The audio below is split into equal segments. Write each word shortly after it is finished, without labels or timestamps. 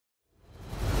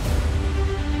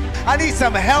I need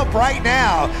some help right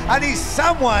now. I need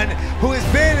someone who has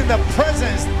been in the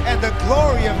presence and the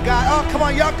glory of God. Oh, come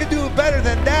on, y'all can do better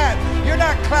than that. You're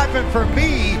not clapping for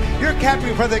me. You're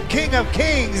clapping for the King of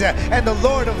Kings and the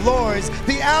Lord of Lords,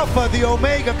 the Alpha, the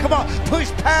Omega. Come on, push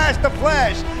past the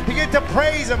flesh. Begin to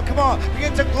praise him. Come on,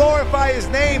 begin to glorify his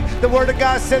name. The word of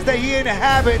God says that he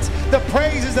inhabits the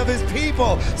praises of his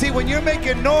people. See, when you're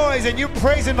making noise and you're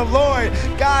praising the Lord,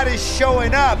 God is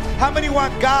showing up. How many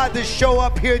want God to show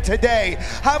up here today?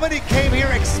 How many came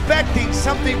here expecting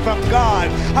something from God?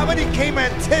 How many came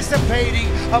anticipating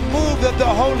a move of the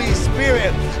Holy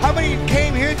Spirit? How many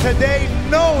came here today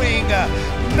knowing that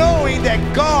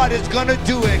God is going to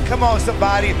do it? Come on,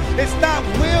 somebody. It's not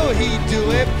will he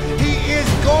do it. He is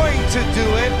going to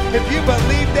do it. If you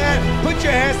believe that, put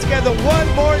your hands together one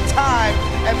more time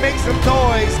and make some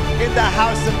noise in the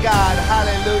house of God.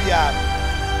 Hallelujah.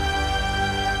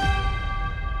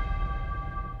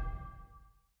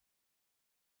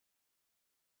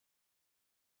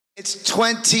 It's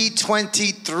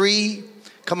 2023.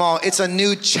 Come on, it's a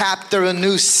new chapter, a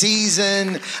new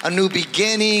season, a new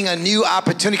beginning, a new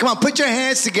opportunity. Come on, put your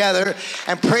hands together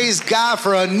and praise God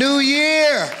for a new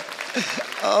year.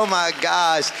 Oh my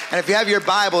gosh. And if you have your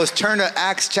Bibles, turn to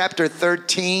Acts chapter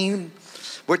 13.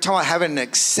 We're talking about having an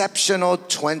exceptional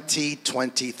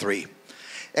 2023.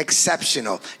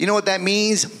 Exceptional. You know what that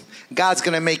means? God's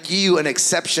going to make you an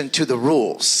exception to the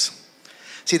rules.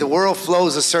 See, the world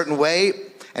flows a certain way,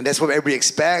 and that's what everybody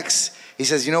expects. He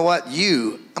says, you know what?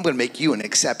 I'm going to make you an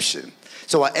exception.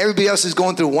 So while everybody else is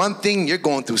going through one thing, you're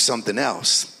going through something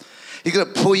else. He's going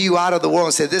to pull you out of the world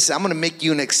and say, this, I'm going to make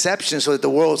you an exception so that the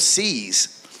world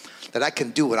sees that I can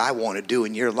do what I want to do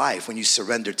in your life when you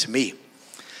surrender to me.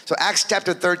 So Acts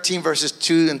chapter 13, verses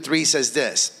 2 and 3 says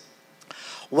this.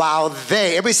 While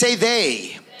they, everybody say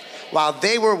they. While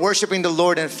they were worshiping the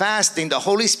Lord and fasting, the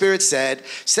Holy Spirit said,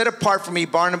 set apart for me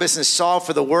Barnabas and Saul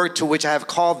for the work to which I have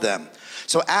called them.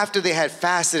 So after they had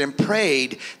fasted and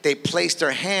prayed, they placed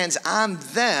their hands on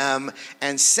them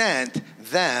and sent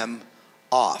them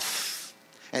off.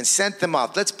 And sent them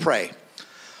off. Let's pray.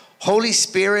 Holy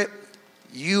Spirit,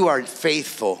 you are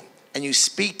faithful and you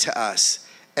speak to us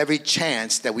every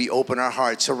chance that we open our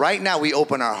hearts. So right now we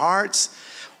open our hearts.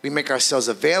 We make ourselves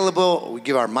available. We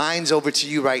give our minds over to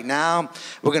you right now.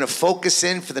 We're going to focus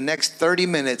in for the next 30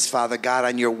 minutes, Father God,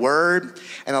 on your word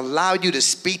and allow you to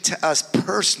speak to us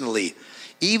personally.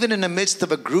 Even in the midst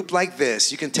of a group like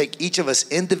this, you can take each of us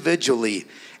individually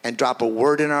and drop a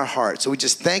word in our heart. So we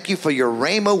just thank you for your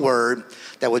Rhema word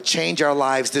that will change our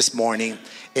lives this morning.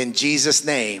 In Jesus'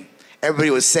 name.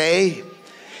 Everybody would say,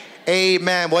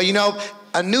 amen. Well, you know,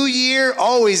 a new year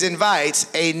always invites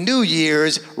a New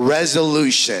Year's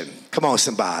resolution. Come on,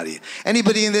 somebody.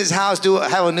 Anybody in this house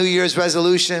have a New Year's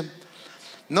resolution?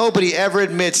 Nobody ever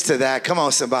admits to that. Come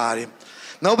on, somebody.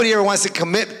 Nobody ever wants to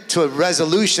commit to a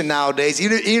resolution nowadays,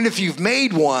 even if you've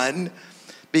made one,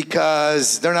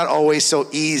 because they're not always so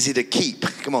easy to keep.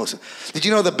 Come on. Did you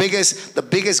know the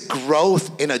biggest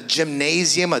growth in a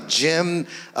gymnasium, a gym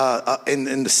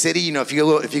in the city? You know, if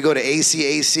you go to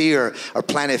ACAC or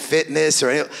Planet Fitness,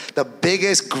 or the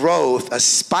biggest growth, a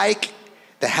spike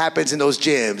that happens in those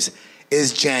gyms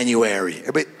is January.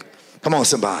 Everybody, come on,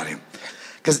 somebody.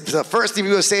 Because the first thing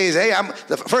people say is, hey,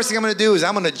 the first thing I'm going to do is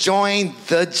I'm going to join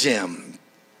the gym.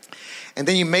 And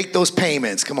then you make those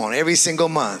payments, come on, every single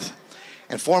month.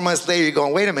 And 4 months later, you're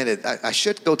going, wait a minute, I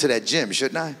should go to that gym,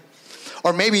 shouldn't I?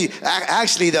 Or maybe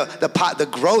actually the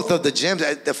growth of the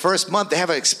gyms, the first month, they have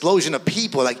an explosion of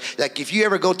people. Like if you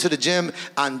ever go to the gym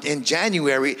in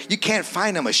January, you can't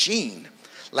find a machine.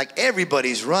 Like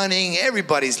everybody's running,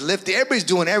 everybody's lifting, everybody's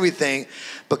doing everything.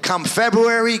 But come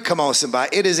February, come on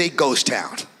somebody, it is a ghost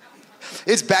town.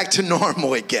 It's back to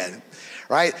normal again,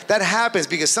 right? That happens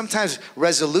because sometimes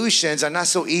resolutions are not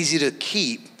so easy to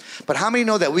keep. But how many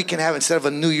know that we can have, instead of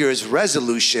a New Year's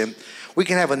resolution, we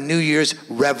can have a New Year's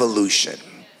revolution?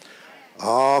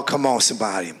 Oh, come on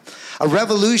somebody. A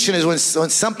revolution is when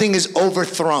something is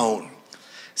overthrown.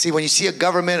 See, when you see a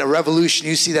government, a revolution,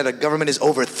 you see that a government is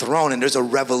overthrown and there's a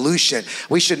revolution.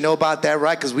 We should know about that,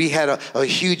 right? Because we had a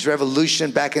huge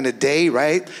revolution back in the day,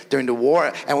 right? During the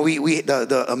war. And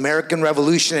the American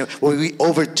Revolution, where we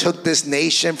overtook this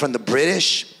nation from the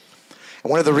British. And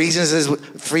one of the reasons is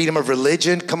freedom of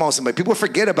religion. Come on, somebody. People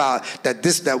forget about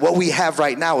that what we have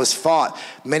right now was fought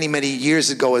many, many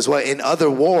years ago as well in other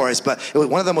wars. But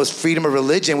one of them was freedom of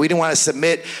religion. We didn't want to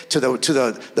submit to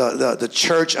the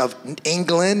Church of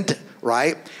England,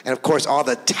 right? And of course, all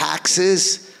the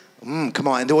taxes. Come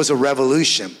on, and there was a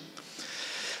revolution.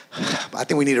 I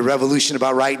think we need a revolution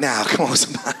about right now. Come on,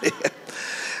 somebody.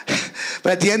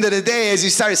 But at the end of the day, as you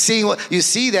start seeing you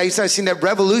start seeing that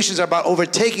revolutions are about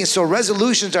overtaking. So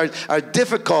resolutions are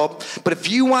difficult. But if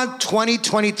you want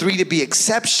 2023 to be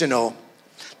exceptional,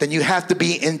 then you have to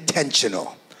be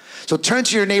intentional. So turn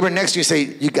to your neighbor next to you and say,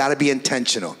 you got to be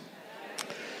intentional.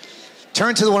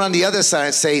 Turn to the one on the other side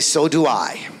and say, so do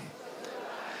I.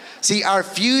 See, our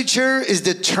future is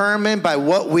determined by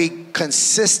what we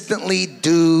consistently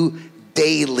do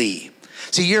daily.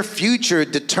 See, your future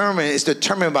is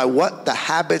determined by what the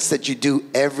habits that you do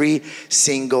every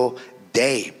single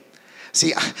day.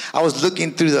 See, I was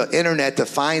looking through the internet to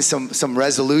find some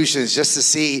resolutions just to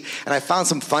see, and I found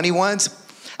some funny ones,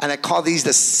 and I call these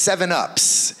the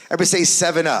 7-Ups. Everybody say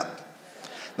 7-Up.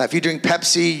 Now, if you drink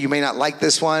Pepsi, you may not like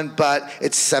this one, but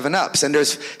it's 7-Ups, and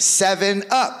there's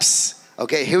 7-Ups.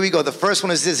 Okay, here we go. The first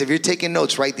one is this. If you're taking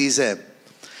notes, write these in.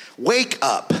 Wake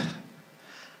up.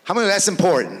 How many of that's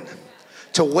important?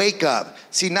 To wake up.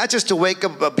 See, not just to wake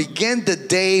up, but begin the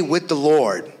day with the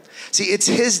Lord. See, it's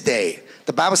His day.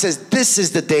 The Bible says, this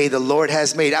is the day the Lord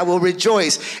has made. I will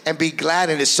rejoice and be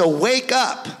glad in it. So wake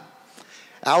up.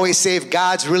 I always say, if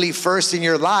God's really first in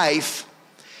your life,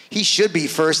 He should be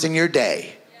first in your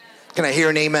day. Can I hear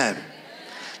an amen?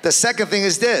 The second thing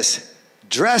is this.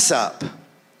 Dress up.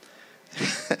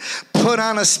 Put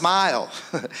on a smile.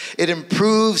 It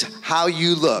improves how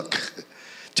you look.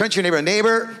 Turn to your neighbor.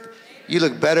 Neighbor, you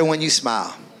look better when you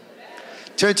smile.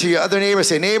 Turn to your other neighbor.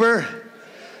 Say, neighbor,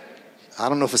 I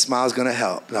don't know if a smile is going to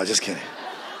help. No, just kidding.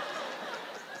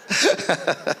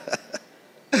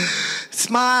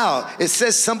 Smile. It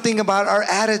says something about our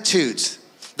attitudes.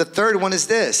 The third one is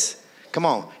this. Come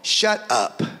on. Shut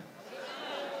up.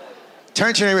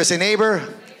 Turn to your neighbor and say, neighbor,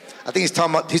 I think he's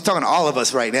talking to all of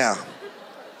us right now.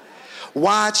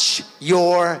 Watch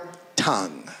your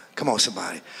tongue. Come on,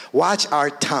 somebody. Watch our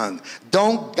tongue.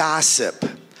 Don't gossip.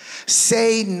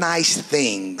 Say nice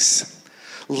things.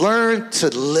 Learn to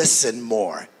listen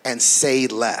more and say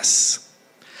less.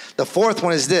 The fourth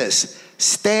one is this.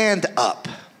 Stand up.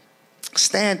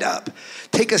 Stand up.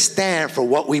 Take a stand for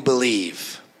what we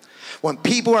believe. When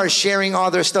people are sharing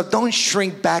all their stuff, don't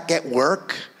shrink back at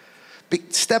work.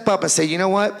 Step up and say, you know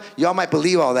what? Y'all might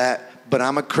believe all that, but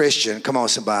I'm a Christian. Come on,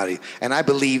 somebody. And I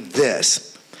believe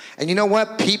this. And you know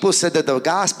what? People said that the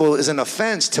gospel is an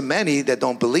offense to many that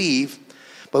don't believe,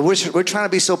 but we're trying to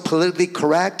be so politically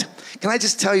correct. Can I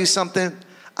just tell you something?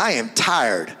 I am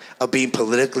tired of being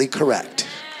politically correct.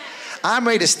 I'm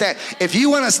ready to stand. If you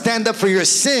want to stand up for your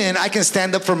sin, I can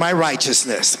stand up for my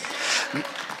righteousness.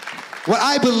 What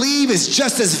I believe is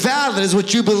just as valid as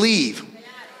what you believe.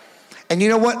 And you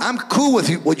know what? I'm cool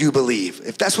with what you believe,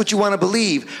 if that's what you want to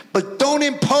believe. But don't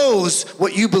impose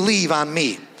what you believe on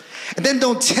me. And then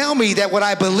don't tell me that what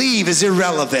I believe is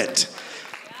irrelevant.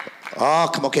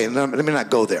 Oh, come on. Okay, let me not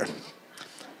go there.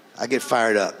 I get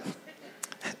fired up.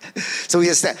 So we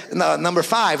have number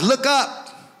 5, look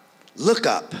up. Look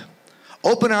up.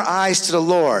 Open our eyes to the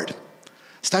Lord.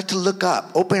 Start to look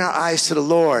up. Open our eyes to the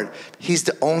Lord. He's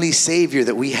the only Savior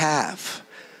that we have.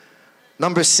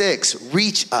 Number 6,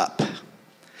 reach up.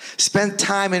 Spend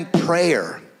time in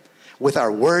prayer with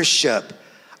our worship,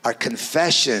 our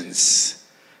confessions,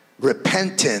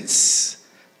 repentance,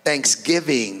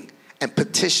 thanksgiving, and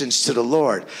petitions to the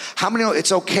Lord. How many know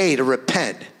it's okay to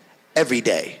repent every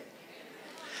day?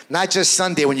 Not just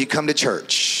Sunday when you come to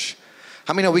church.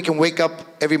 How many know we can wake up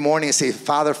every morning and say,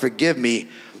 Father, forgive me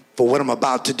for what I'm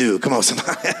about to do? Come on,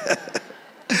 somebody.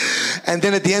 And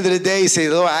then at the end of the day, say,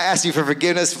 Lord, I ask you for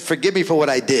forgiveness. Forgive me for what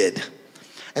I did.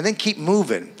 And then keep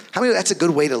moving. How many, that's a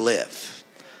good way to live?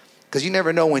 Because you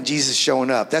never know when Jesus is showing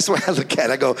up. That's what I look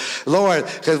at. I go, Lord,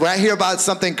 because when I hear about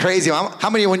something crazy, how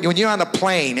many, when you're on a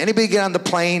plane, anybody get on the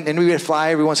plane, anybody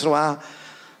fly every once in a while?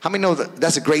 How many know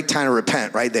that's a great time to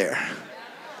repent right there?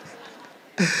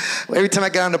 Every time I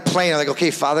get on the plane, I'm like,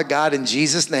 okay, Father God, in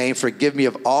Jesus' name, forgive me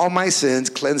of all my sins,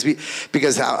 cleanse me,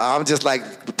 because I'm just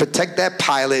like, protect that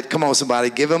pilot. Come on, somebody,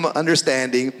 give him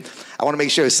understanding. I want to make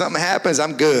sure if something happens,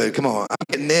 I'm good. Come on, I'm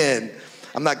getting in.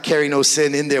 I'm not carrying no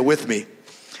sin in there with me.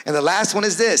 And the last one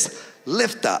is this,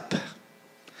 lift up.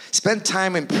 Spend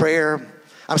time in prayer.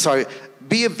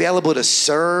 Be available to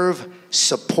serve,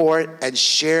 support, and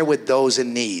share with those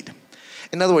in need.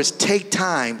 In other words, take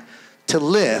time to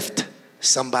lift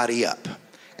somebody up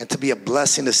and to be a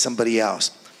blessing to somebody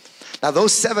else. Now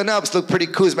those 7-Ups look pretty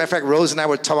cool. As a matter of fact, Rose and I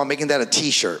were talking about making that a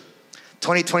t-shirt.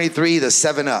 2023, the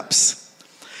 7-Ups.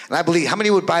 And I believe, how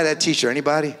many would buy that t-shirt?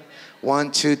 Anybody?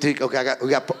 1, 2, 3. Okay, we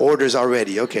got orders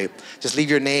already. Okay, just leave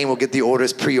your name. We'll get the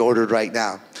orders pre-ordered right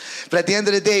now. But at the end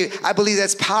of the day, I believe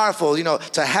that's powerful,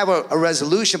 to have a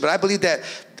resolution. But I believe that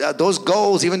those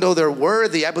goals, even though they're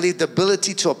worthy, I believe the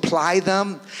ability to apply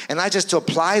them, and not just to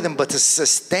apply them, but to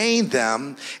sustain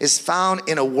them, is found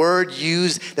in a word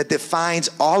used that defines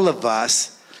all of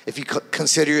us if you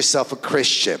consider yourself a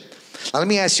Christian. Now, let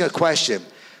me ask you a question.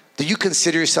 Do you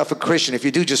consider yourself a Christian? If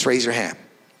you do, just raise your hand.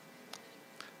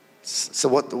 So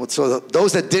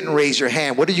those that didn't raise your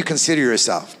hand, what do you consider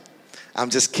yourself? I'm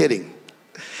just kidding.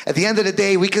 At the end of the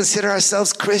day, we consider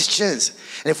ourselves Christians.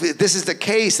 And if this is the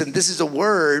case, then this is a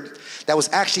word that was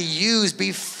actually used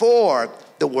before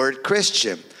the word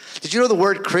Christian. Did you know the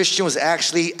word Christian was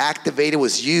actually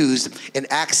was used in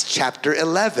Acts chapter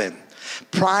 11?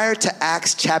 Prior to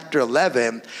Acts chapter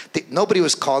 11, nobody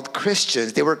was called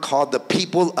Christians. They were called the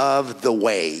people of the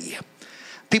way.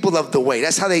 People of the way.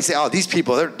 That's how they say, oh, these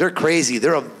people, they're crazy.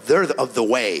 They're of the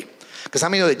way. Because how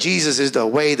many know that Jesus is the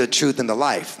way, the truth, and the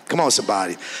life? Come on,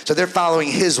 somebody. So they're following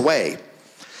his way.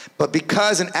 But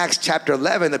because in Acts chapter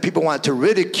 11, the people wanted to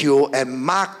ridicule and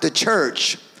mock the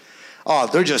church, oh,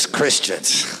 they're just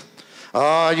Christians.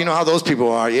 Oh, you know how those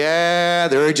people are. Yeah,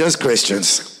 they're just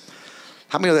Christians.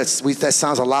 How many know that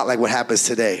sounds a lot like what happens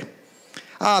today?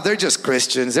 Oh, they're just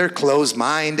Christians. They're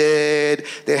closed-minded.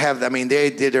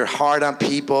 They're hard on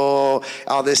people,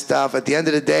 all this stuff. At the end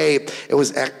of the day, it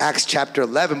was Acts chapter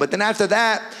 11. But then after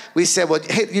that, we said, well,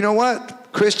 hey, you know what?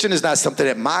 Christian is not something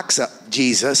that mocks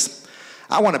Jesus.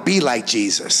 I want to be like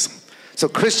Jesus. So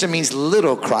Christian means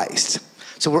little Christ.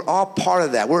 So we're all part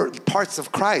of that. We're parts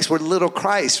of Christ. We're little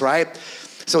Christ, right?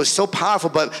 So it's so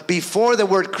powerful. But before the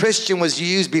word Christian was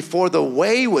used, before the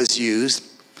way was used,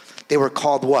 they were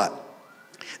called what?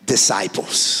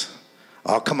 Disciples.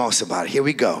 Oh, come on, somebody. Here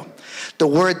we go. The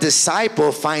word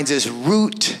disciple finds its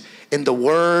root in the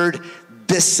word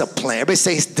discipline. Everybody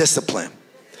say discipline.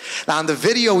 Now, in the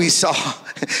video we saw,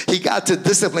 he got to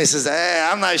discipline. He says, hey,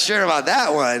 I'm not sure about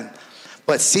that one.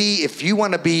 But see, if you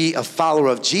want to be a follower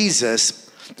of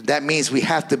Jesus, that means we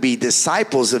have to be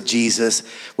disciples of Jesus,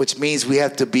 which means we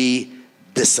have to be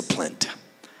disciplined.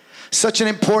 Such an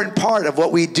important part of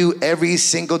what we do every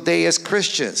single day as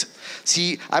Christians.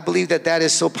 See, I believe that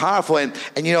is so powerful. And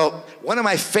one of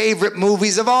my favorite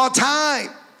movies of all time.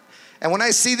 And when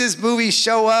I see this movie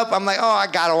show up, I'm like, oh, I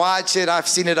got to watch it. I've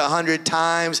seen it 100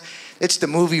 times. It's the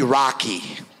movie Rocky.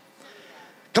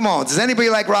 Come on, does anybody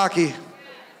like Rocky?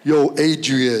 Yo,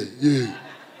 Adrian, yeah.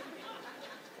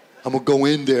 I'm going to go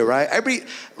in there, right?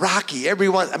 Rocky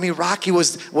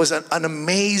was an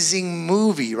amazing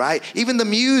movie, right? Even the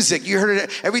music, you heard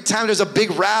it every time there's a big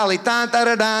rally. Da da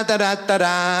da da da da da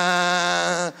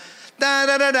da. Da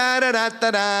da da da da da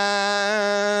da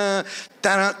da.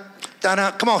 Da da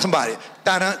da. Come on, somebody.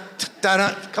 Da da da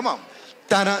da. Come on.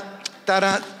 Da da da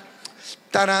da.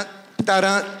 Da da da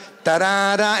da. Da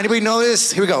da da. Anybody know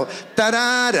this? Here we go. Da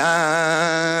da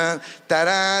da. Da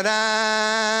da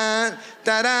da.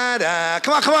 Da da da.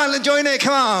 Come on, join it.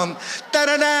 Come on. Da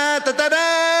da da da da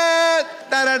da.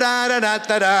 Da da da da da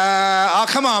da da. Oh,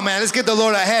 come on, man. Let's get the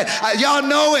Lord ahead. Y'all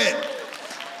know it.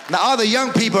 Now all the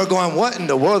young people are going, what in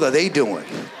the world are they doing?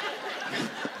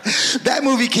 That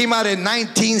movie came out in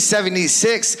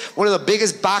 1976. One of the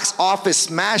biggest box office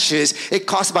smashes. It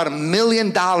cost about $1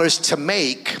 million to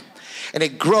make, and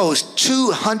it grossed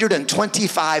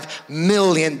 $225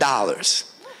 million.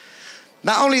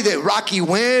 Not only did Rocky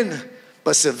win,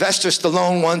 but Sylvester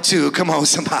Stallone won too. Come on,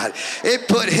 somebody. It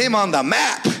put him on the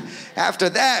map. After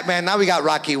that, man, now we got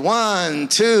Rocky 1,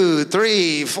 2,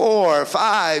 3, 4,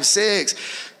 5, 6.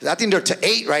 I think they're to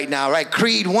 8 right now, right?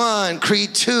 Creed 1,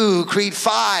 Creed 2, Creed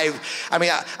 5.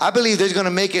 I believe they're going to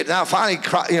make it now. Finally,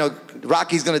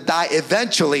 Rocky's going to die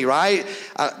eventually, right?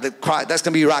 That's going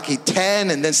to be Rocky 10,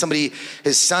 and then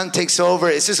his son takes over.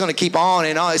 It's just going to keep on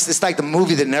and on. It's like the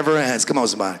movie that never ends. Come on,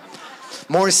 somebody.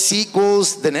 More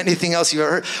sequels than anything else you've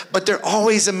ever heard. But they're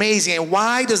always amazing. And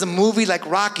why does a movie like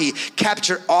Rocky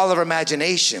capture all of our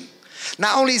imagination?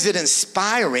 Not only is it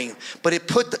inspiring, but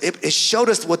it showed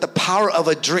us what the power of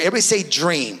a dream. Everybody say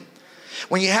dream.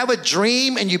 When you have a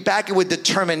dream and you back it with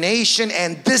determination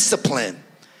and discipline,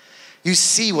 you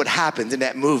see what happens in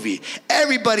that movie.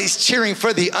 Everybody's cheering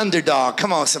for the underdog.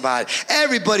 Come on, somebody.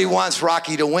 Everybody wants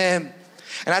Rocky to win.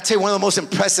 And I tell you, one of the most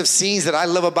impressive scenes that I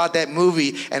love about that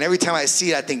movie, and every time I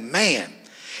see it, I think, man,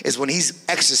 is when he's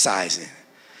exercising,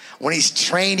 when he's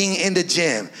training in the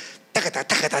gym.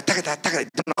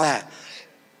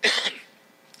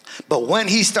 But when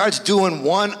he starts doing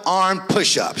one-arm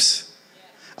push-ups,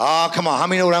 oh, come on, how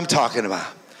many know what I'm talking about?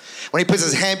 When he puts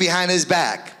his hand behind his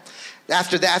back.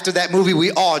 After that movie,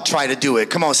 we all try to do it.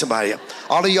 Come on, somebody.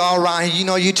 All of y'all around here, you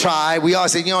know, you try. We all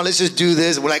said, you know, let's just do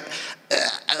this. We're like,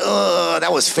 that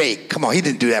was fake. Come on, he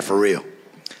didn't do that for real.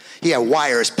 He had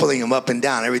wires pulling him up and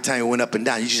down. Every time he went up and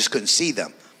down, you just couldn't see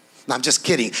them. No, I'm just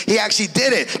kidding. He actually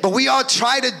did it. But we all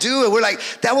try to do it. We're like,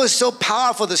 that was so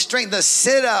powerful, the strength, the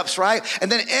sit-ups, right?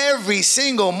 And then every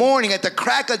single morning at the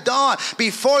crack of dawn,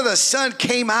 before the sun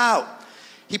came out,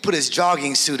 he put his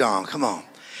jogging suit on. Come on.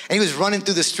 And he was running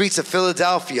through the streets of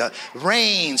Philadelphia.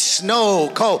 Rain,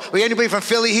 snow, cold. Were anybody from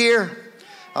Philly here?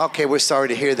 Okay, we're sorry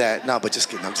to hear that. No, but just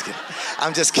kidding. I'm just kidding.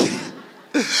 I'm just kidding.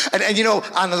 And you know,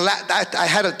 I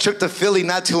had a trip to Philly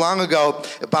not too long ago,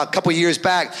 about a couple years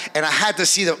back, and I had to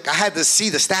see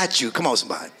the statue. Come on,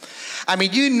 somebody. I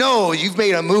mean, you know, you've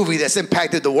made a movie that's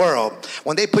impacted the world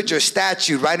when they put your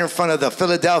statue right in front of the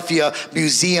Philadelphia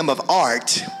Museum of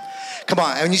Art. Come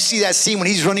on, and you see that scene when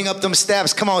he's running up them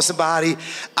steps. Come on, somebody.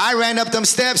 I ran up them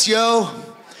steps, yo.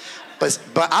 But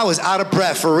I was out of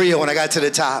breath for real when I got to the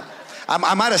top.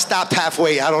 I might have stopped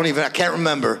halfway. I can't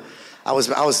remember. I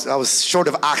was short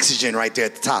of oxygen right there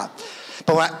at the top.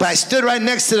 But I stood right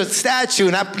next to the statue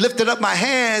and I lifted up my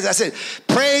hands. I said,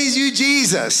 praise you,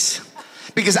 Jesus,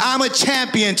 because I'm a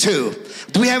champion too.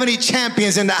 Do we have any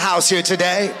champions in the house here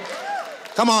today?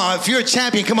 Come on, if you're a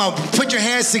champion, come on, put your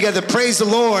hands together, praise the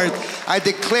Lord. I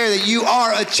declare that you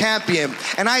are a champion.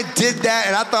 And I did that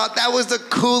and I thought that was the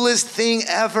coolest thing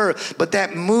ever. But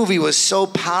that movie was so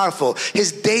powerful.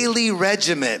 His daily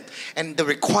regimen and the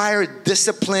required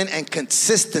discipline and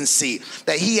consistency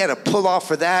that he had to pull off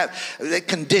for that, it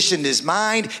conditioned his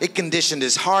mind, it conditioned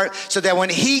his heart, so that when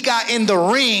he got in the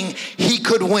ring, he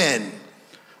could win.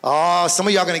 Oh, some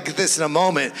of y'all are going to get this in a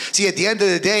moment. See, at the end of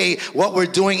the day, what we're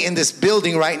doing in this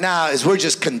building right now is we're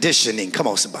just conditioning. Come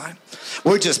on, somebody.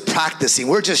 We're just practicing.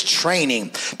 We're just training,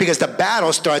 because the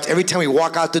battle starts every time we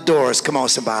walk out the doors. Come on,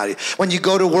 somebody. When you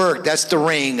go to work, that's the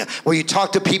ring. When you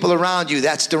talk to people around you,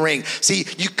 that's the ring. See,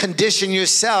 you condition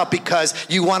yourself because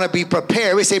you want to be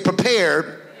prepared. We say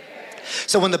prepared.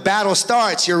 So when the battle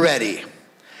starts, you're ready.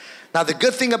 Now, the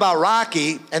good thing about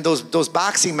Rocky and those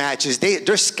boxing matches,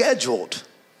 they're scheduled.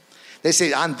 They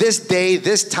say on this day,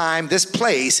 this time, this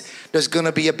place, there's going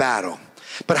to be a battle.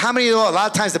 But how many of you know a lot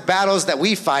of times the battles that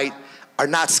we fight are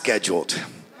not scheduled?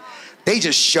 They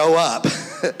just show up.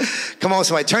 Come on,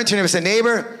 somebody. Turn to your neighbor and say,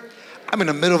 neighbor, I'm in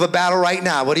the middle of a battle right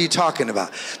now. What are you talking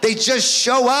about? They just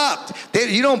show up.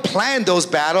 You don't plan those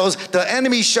battles. The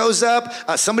enemy shows up.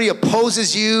 Somebody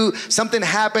opposes you. Something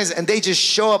happens, and they just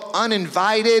show up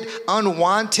uninvited,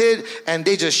 unwanted, and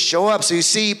they just show up. So you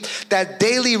see, that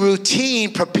daily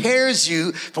routine prepares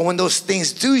you for when those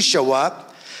things do show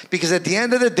up, because at the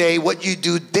end of the day, what you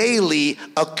do daily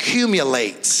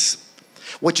accumulates.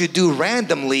 What you do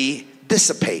randomly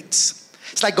dissipates.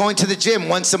 It's like going to the gym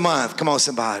once a month. Come on,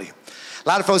 somebody. A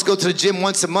lot of folks go to the gym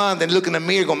once a month and look in the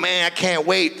mirror and go, man, I can't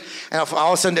wait. And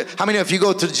all of a sudden, how many of you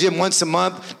go to the gym once a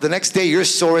month, the next day you're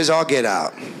sore as all get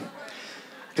out?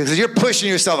 Because you're pushing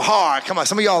yourself hard. Come on,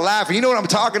 some of y'all laughing. You know what I'm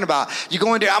talking about. You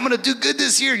go in there, I'm going to do good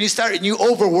this year. And you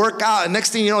overwork out. And next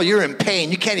thing you know, you're in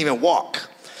pain. You can't even walk.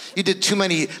 You did too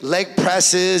many leg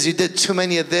presses. You did too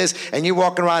many of this. And you're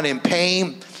walking around in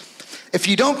pain. If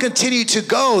you don't continue to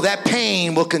go, that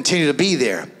pain will continue to be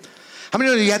there. How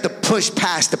many of you have to push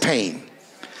past the pain?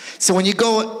 So when you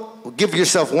go, give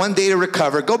yourself one day to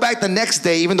recover, go back the next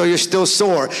day even though you're still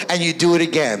sore, and you do it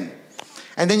again.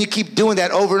 And then you keep doing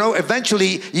that over and over.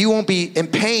 Eventually, you won't be in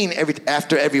pain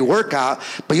after every workout,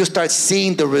 but you'll start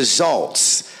seeing the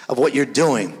results of what you're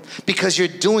doing, because you're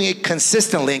doing it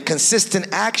consistently, and consistent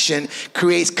action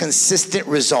creates consistent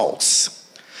results.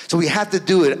 So we have to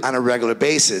do it on a regular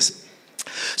basis.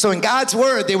 So in God's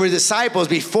word, they were disciples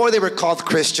before they were called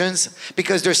Christians,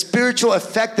 because their spiritual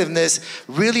effectiveness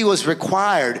really was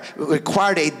required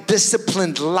a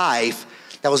disciplined life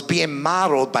that was being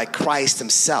modeled by Christ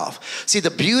himself. See, the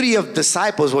beauty of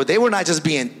disciples were they were not just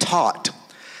being taught.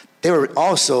 They were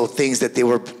also things that they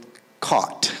were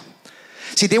caught.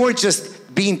 See, they weren't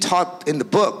just being taught in the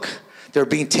book. They were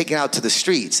being taken out to the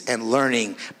streets and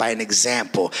learning by an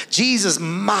example. Jesus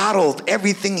modeled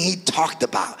everything he talked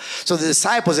about. So the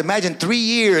disciples, imagine 3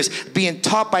 years being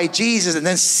taught by Jesus and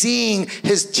then seeing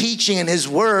his teaching and his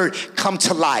word come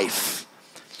to life.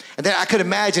 And then I could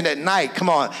imagine at night, come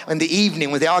on, in the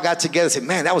evening when they all got together and said,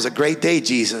 man, that was a great day,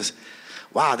 Jesus.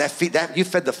 Wow, that you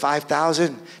fed the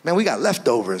 5,000? Man, we got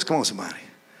leftovers. Come on, somebody.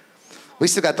 We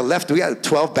still got we got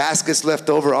 12 baskets left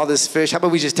over, all this fish. How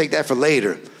about we just take that for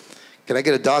later? Can I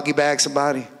get a doggy bag,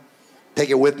 somebody?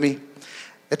 Take it with me.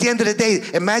 At the end of the day,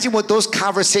 imagine what those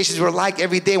conversations were like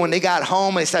every day when they got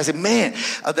home and they started saying, man,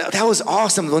 that was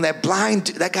awesome. When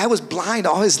that guy was blind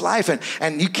all his life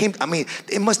and you came, I mean,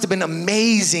 it must have been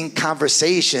amazing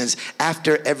conversations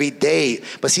after every day.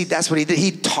 But see, that's what he did.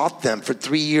 He taught them for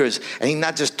 3 years. And he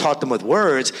not just taught them with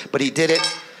words, but he did it,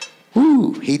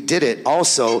 he did it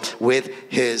also with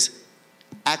his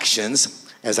actions.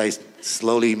 As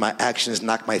my actions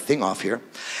knock my thing off here.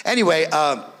 Anyway,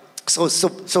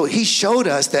 So he showed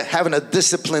us that having a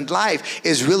disciplined life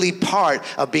is really part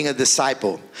of being a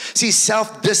disciple. See,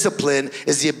 self-discipline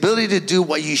is the ability to do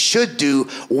what you should do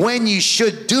when you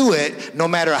should do it, no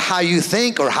matter how you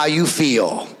think or how you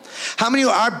feel. How many of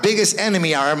our biggest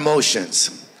enemy are our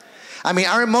emotions? I mean,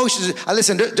 our emotions,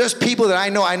 listen, there's people that I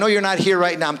know you're not here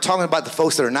right now. I'm talking about the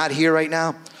folks that are not here right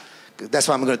now. That's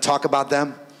why I'm going to talk about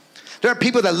them. There are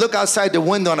people that look outside the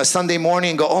window on a Sunday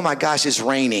morning and go, oh my gosh, it's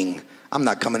raining. I'm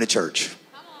not coming to church.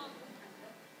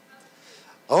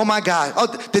 Oh my God. Oh,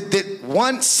 did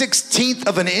 1/16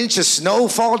 of an inch of snow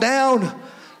fall down?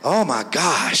 Oh my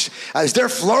gosh. Is there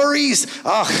flurries?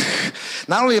 Oh,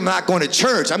 not only am I not going to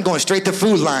church, I'm going straight to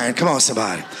Food Lion. Come on,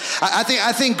 somebody.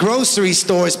 I think grocery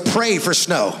stores pray for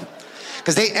snow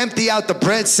because they empty out the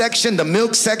bread section, the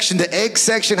milk section, the egg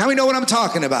section. How many know what I'm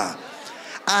talking about?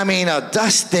 I mean, a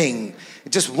dusting,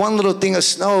 just one little thing of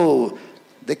snow.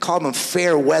 They call them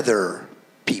fair weather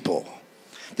people.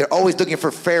 They're always looking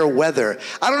for fair weather.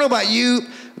 I don't know about you.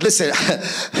 Listen,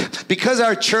 because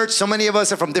our church, so many of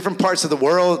us are from different parts of the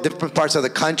world, different parts of the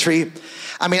country.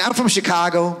 I mean, I'm from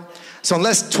Chicago. So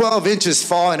unless 12 inches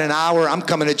fall in an hour, I'm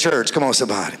coming to church. Come on,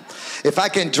 somebody. If I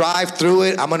can drive through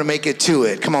it, I'm going to make it to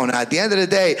it. Come on. Now, at the end of the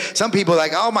day, some people are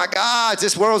like, oh my God,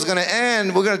 this world's going to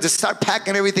end. We're going to just start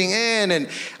packing everything in. And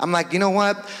I'm like, you know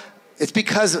what? It's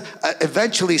because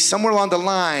eventually, somewhere along the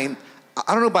line,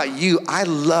 I don't know about you, I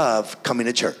love coming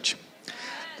to church.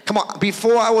 Come on,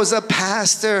 before I was a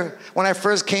pastor, when I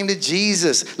first came to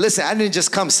Jesus, listen, I didn't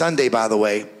just come Sunday, by the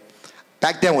way.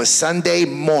 Back then was Sunday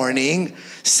morning,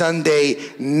 Sunday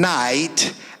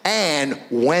night, and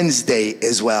Wednesday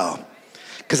as well.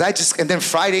 And then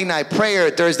Friday night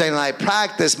prayer, Thursday night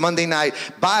practice, Monday night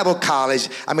Bible college.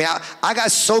 I mean, I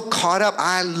got so caught up,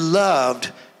 I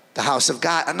loved the house of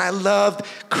God, and I loved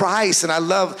Christ, and I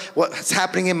love what's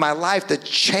happening in my life, the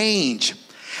change.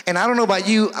 And I don't know about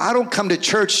you, I don't come to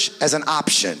church as an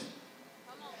option.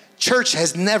 Church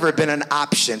has never been an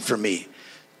option for me.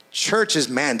 Church is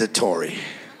mandatory.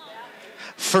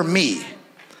 For me.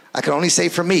 I can only say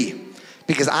for me,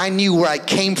 because I knew where I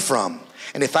came from.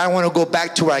 And if I want to go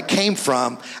back to where I came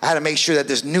from, I had to make sure that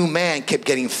this new man kept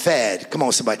getting fed. Come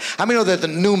on, somebody. How many know that the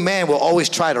new man will always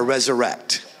try to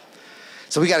resurrect?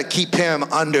 So we got to keep him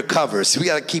undercover. So we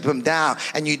got to keep him down.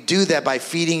 And you do that by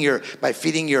feeding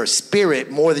your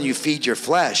spirit more than you feed your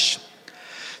flesh.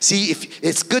 See, if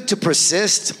it's good to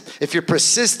persist. If you're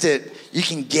persistent, you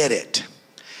can get it.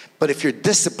 But if you're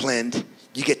disciplined,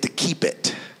 you get to keep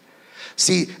it.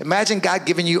 See, imagine God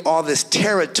giving you all this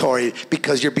territory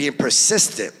because you're being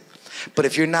persistent. But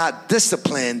if you're not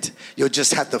disciplined, you'll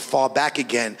just have to fall back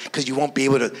again because you won't be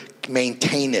able to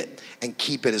maintain it and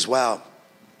keep it as well.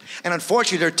 And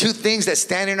unfortunately, there are two things that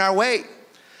stand in our way.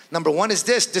 Number one is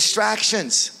this,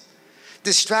 distractions.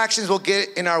 Distractions will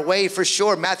get in our way for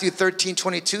sure. Matthew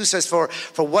 13:22 says, for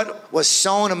what was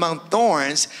sown among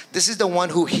thorns, this is the one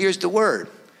who hears the word.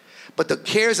 But the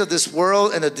cares of this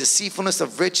world and the deceitfulness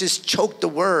of riches choke the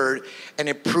word, and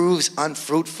it proves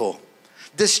unfruitful.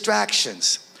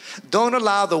 Distractions. Don't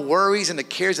allow the worries and the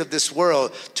cares of this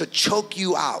world to choke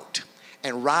you out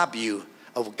and rob you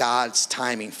of God's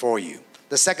timing for you.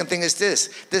 The second thing is this,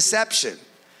 deception.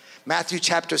 Matthew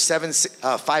chapter 7,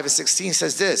 5 and 16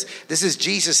 says this. This is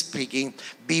Jesus speaking.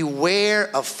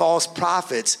 Beware of false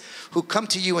prophets who come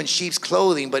to you in sheep's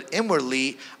clothing, but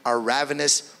inwardly are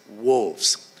ravenous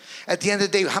wolves. At the end of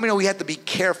the day, how many know we have to be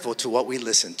careful to what we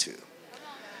listen to?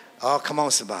 Oh, come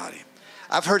on, somebody.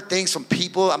 I've heard things from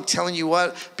people, I'm telling you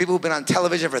what, people who've been on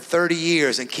television for 30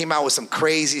 years and came out with some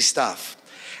crazy stuff.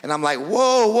 And I'm like,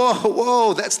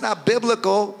 whoa, that's not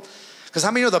biblical. Because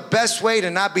how many know the best way to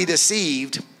not be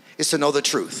deceived is to know the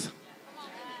truth?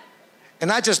 And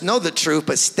not just know the truth,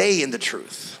 but stay in the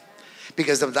truth.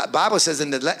 Because the Bible says in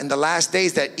the last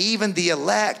days that even the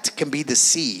elect can be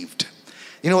deceived.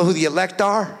 You know who the elect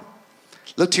are?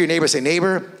 Look to your neighbor and say,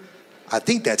 neighbor, I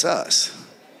think that's us.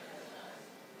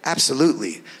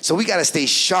 Absolutely. So we got to stay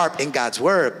sharp in God's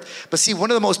word. But see,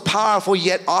 one of the most powerful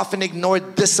yet often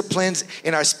ignored disciplines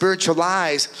in our spiritual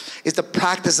lives is the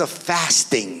practice of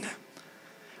fasting.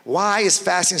 Why is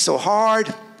fasting so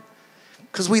hard?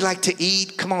 Because we like to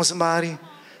eat. Come on, somebody.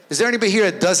 Is there anybody here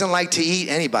that doesn't like to eat?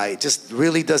 Anybody? Just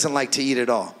really doesn't like to eat at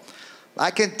all? I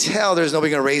can tell there's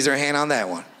nobody going to raise their hand on that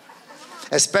one.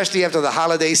 Especially after the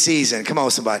holiday season. Come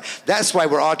on, somebody. That's why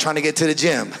we're all trying to get to the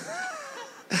gym.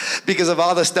 Because of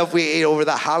all the stuff we ate over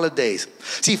the holidays.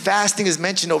 See, fasting is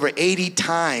mentioned over 80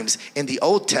 times in the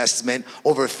Old Testament,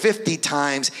 over 50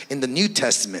 times in the New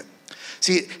Testament.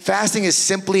 See, fasting is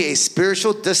simply a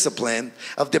spiritual discipline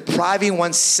of depriving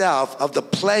oneself of the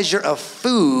pleasure of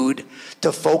food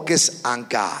to focus on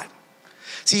God.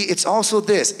 See, it's also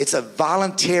this. It's a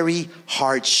voluntary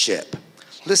hardship.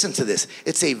 Listen to this.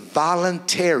 It's a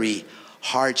voluntary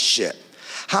hardship.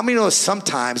 How many know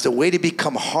sometimes the way to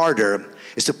become harder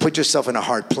is to put yourself in a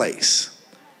hard place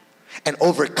and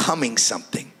overcoming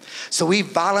something? So we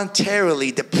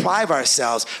voluntarily deprive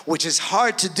ourselves, which is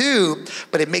hard to do,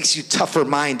 but it makes you tougher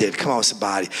minded. Come on,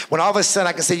 somebody. When all of a sudden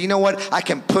I can say, you know what? I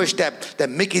can push that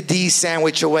Mickey D's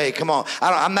sandwich away. Come on.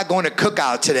 I'm not going to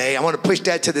cookout today. I want to push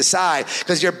that to the side,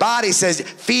 because your body says,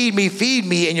 feed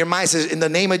me. And your mind says, in the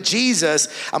name of Jesus,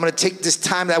 I'm going to take this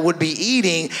time that I would be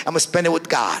eating. I'm going to spend it with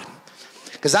God,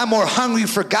 because I'm more hungry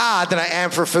for God than I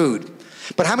am for food.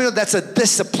 But how many know that's a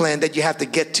discipline that you have to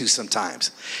get to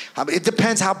sometimes? It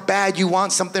depends how bad you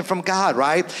want something from God,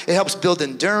 right? It helps build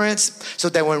endurance so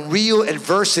that when real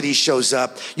adversity shows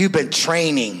up, you've been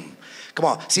training. Come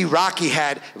on. See,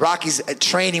 Rocky's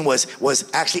training was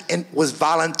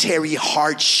voluntary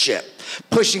hardship,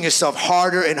 pushing yourself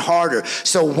harder and harder.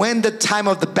 So when the time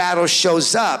of the battle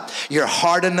shows up, you're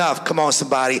hard enough, come on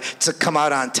somebody, to come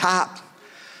out on top.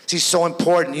 See, so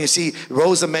important. You see,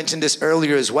 Rosa mentioned this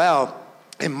earlier as well.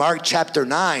 In Mark chapter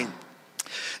 9,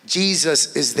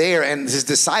 Jesus is there and his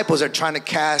disciples are trying to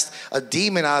cast a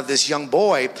demon out of this young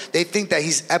boy. They think that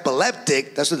he's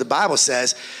epileptic. That's what the Bible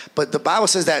says. But the Bible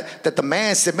says that the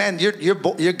man said, man,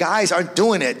 your guys aren't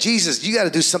doing it. Jesus, you got to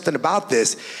do something about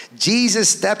this. Jesus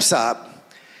steps up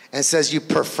and says, you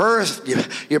perverse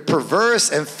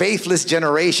and faithless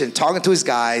generation, talking to his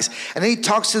guys. And then he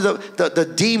talks to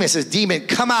the demon, says, demon,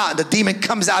 come out. And the demon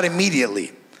comes out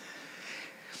immediately.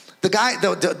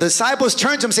 The disciples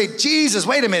turn to him and say, Jesus,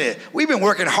 wait a minute. We've been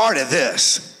working hard at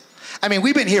this. I mean,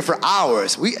 we've been here for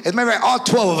hours. As a matter of fact, all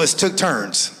 12 of us took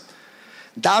turns.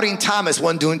 Doubting Thomas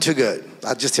wasn't doing too good.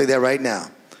 I'll just tell you that right now.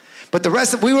 But the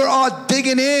rest we were all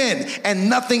digging in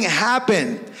and nothing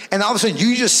happened. And all of a sudden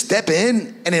you just step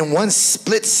in and in one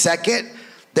split second,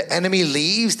 the enemy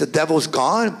leaves, the devil's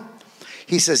gone.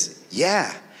 He says,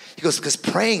 yeah. He goes, because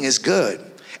praying is good.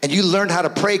 And you learned how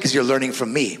to pray because you're learning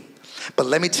from me. But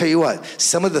let me tell you what,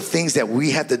 some of the things that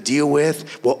we have to deal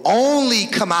with will only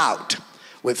come out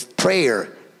with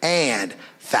prayer and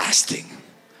fasting.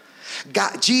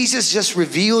 Jesus just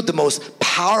revealed the most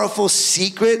powerful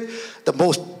secret, the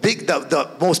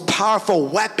most powerful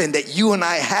weapon that you and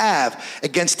I have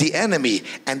against the enemy,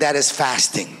 and that is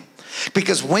fasting.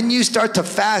 Because when you start to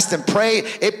fast and pray,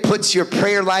 it puts your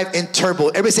prayer life in turbo.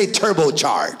 Everybody say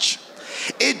turbocharge.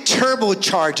 It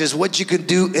turbocharges what you can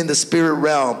do in the spirit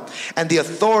realm, and the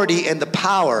authority and the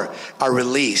power are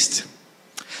released.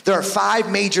 There are 5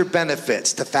 major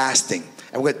benefits to fasting.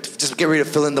 And we're going to just get ready to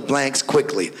fill in the blanks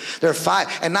quickly. There are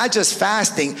 5, and not just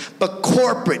fasting, but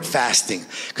corporate fasting.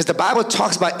 Because the Bible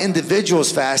talks about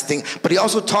individuals fasting, but he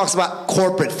also talks about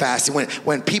corporate fasting.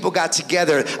 When people got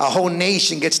together, a whole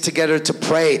nation gets together to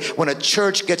pray. When a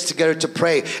church gets together to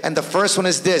pray. And the first one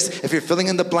is this, if you're filling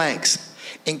in the blanks.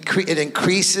 It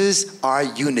increases our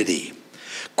unity.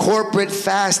 Corporate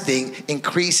fasting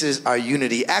increases our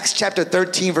unity. Acts chapter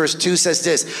 13 verse 2 says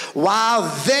this, while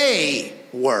they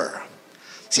were.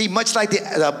 See, much like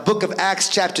the book of Acts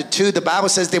chapter 2, the Bible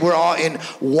says they were all in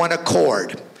one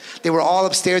accord. They were all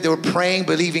upstairs. They were praying,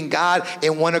 believing God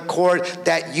in one accord,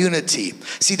 that unity.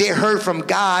 See, they heard from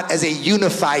God as a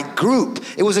unified group.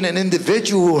 It wasn't an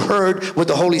individual who heard what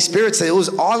the Holy Spirit said. It was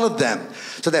all of them.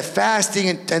 So that fasting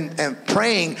and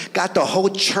praying got the whole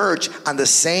church on the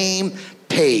same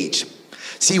page.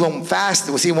 See, when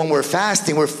we're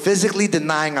fasting, we're physically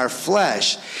denying our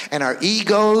flesh, and our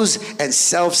egos and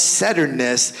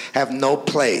self-centeredness have no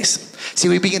place. See,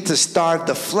 we begin to starve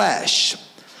the flesh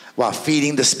while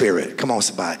feeding the spirit. Come on,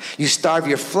 somebody. You starve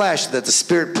your flesh so that the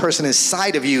spirit person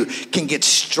inside of you can get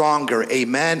stronger.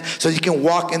 Amen. So you can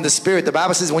walk in the spirit. The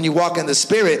Bible says when you walk in the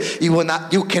spirit,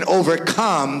 you can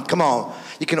overcome, come on,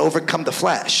 you can overcome the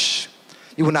flesh.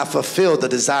 You will not fulfill the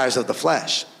desires of the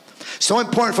flesh. So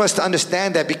important for us to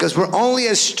understand that, because we're only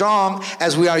as strong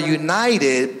as we are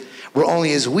united. We're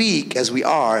only as weak as we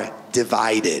are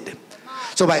divided.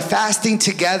 So by fasting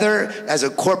together as a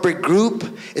corporate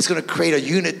group, it's going to create a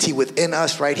unity within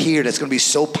us right here that's going to be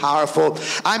so powerful.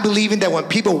 I'm believing that when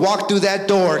people walk through that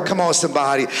door, come on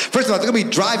somebody, first of all, they're going to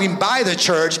be driving by the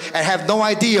church and have no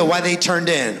idea why they turned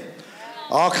in.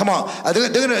 Oh, come on.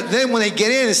 Then when they get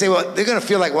in and say, well, they're going to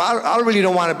feel like, well, I really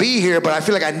don't want to be here, but I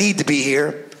feel like I need to be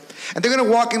here. And they're going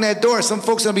to walk in that door. Some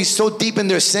folks are going to be so deep in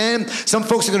their sin. Some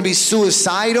folks are going to be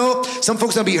suicidal. Some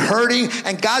folks are going to be hurting.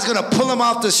 And God's going to pull them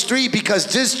off the street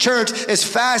because this church is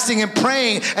fasting and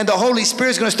praying. And the Holy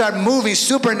Spirit is going to start moving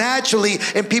supernaturally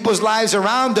in people's lives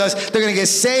around us. They're going to get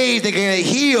saved. They're going to get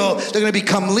healed. They're going to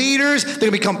become leaders. They're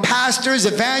going to become pastors,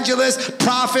 evangelists,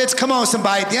 prophets. Come on,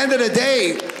 somebody. At the end of the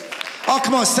day, oh,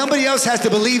 come on. Somebody else has to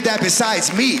believe that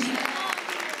besides me.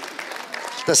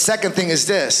 The second thing is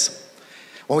this.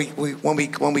 When we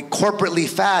corporately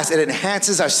fast, it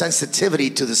enhances our sensitivity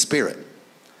to the Spirit.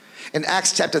 In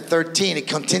Acts chapter 13, it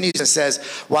continues and says,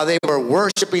 while they were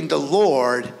worshiping the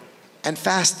Lord and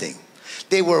fasting.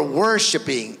 They were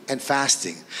worshiping and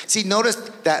fasting. See, notice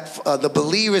that the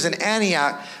believers in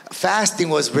Antioch, fasting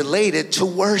was related to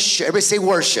worship. Everybody say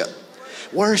worship.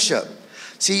 Worship.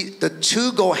 See, the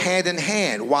two go hand in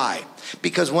hand. Why?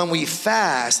 Because when we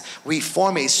fast, we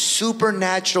form a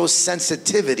supernatural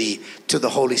sensitivity to the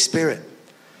Holy Spirit.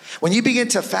 When you begin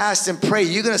to fast and pray,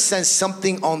 you're going to sense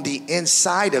something on the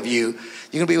inside of you.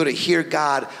 You're going to be able to hear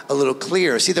God a little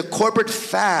clearer. See, the corporate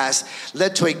fast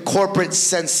led to a corporate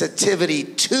sensitivity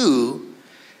to,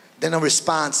 then a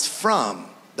response from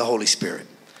the Holy Spirit.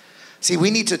 See,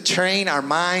 we need to train our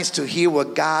minds to hear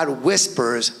what God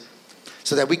whispers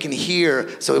so that we can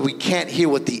hear, so that we can't hear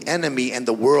what the enemy and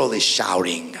the world is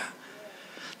shouting.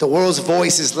 The world's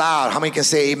voice is loud. How many can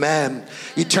say amen?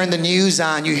 You turn the news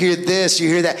on, you hear this, you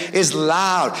hear that. It's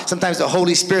loud. Sometimes the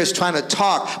Holy Spirit's trying to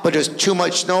talk, but there's too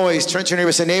much noise. Turn to your neighbor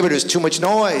and say, neighbor, there's too much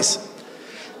noise.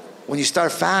 When you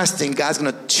start fasting, God's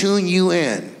going to tune you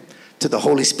in to the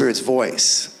Holy Spirit's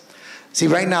voice. See,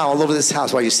 right now, all over this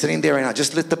house, while you're sitting there right now,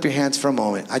 just lift up your hands for a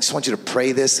moment. I just want you to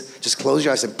pray this. Just close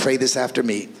your eyes and pray this after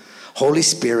me. Holy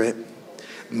Spirit,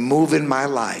 move in my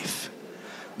life,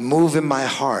 move in my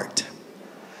heart,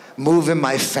 move in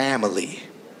my family,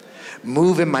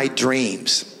 move in my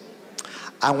dreams.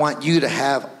 I want you to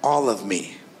have all of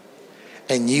me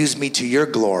and use me to your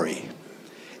glory.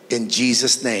 In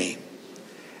Jesus' name,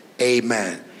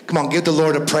 amen. Come on, give the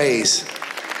Lord a praise.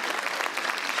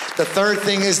 The third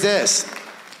thing is this.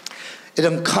 It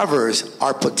uncovers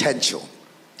our potential.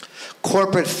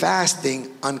 Corporate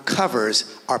fasting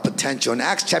uncovers our potential. In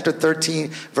Acts chapter 13,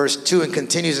 verse 2, and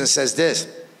continues and says this.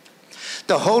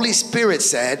 The Holy Spirit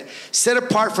said, set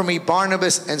apart for me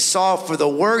Barnabas and Saul for the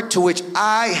work to which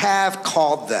I have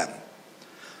called them.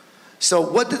 So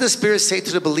what did the Spirit say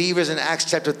to the believers in Acts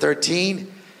chapter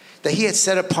 13? That he had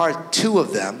set apart two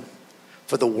of them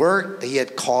for the work that he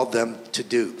had called them to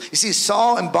do. You see,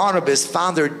 Saul and Barnabas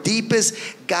found their deepest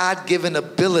God-given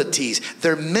abilities,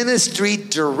 their ministry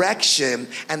direction,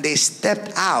 and they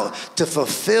stepped out to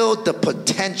fulfill the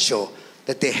potential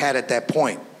that they had at that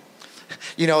point.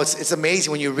 You know, it's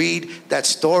amazing when you read that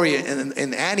story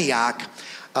in Antioch,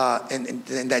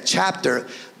 in that chapter.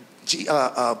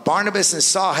 Barnabas and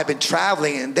Saul had been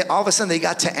traveling, and all of a sudden they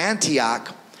got to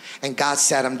Antioch, and God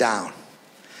sat them down.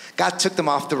 God took them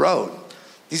off the road.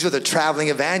 These were the traveling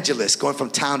evangelists going from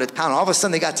town to town. All of a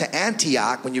sudden they got to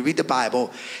Antioch when you read the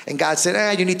Bible, and God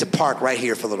said, you need to park right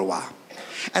here for a little while.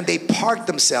 And they parked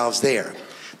themselves there.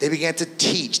 They began to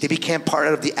teach. They became part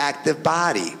of the active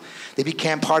body. They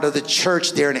became part of the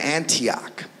church there in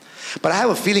Antioch. But I have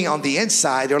a feeling on the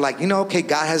inside, they're like, okay,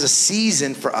 God has a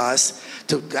season for us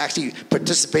to actually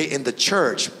participate in the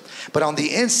church. But on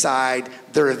the inside,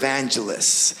 they're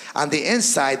evangelists. On the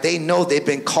inside, they know they've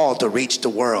been called to reach the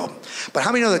world. But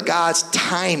how many know that God's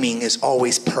timing is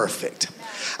always perfect?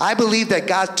 I believe that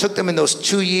God took them in those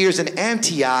 2 years in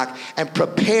Antioch and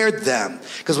prepared them.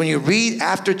 Because when you read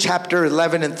after chapter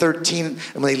 11 and 13, and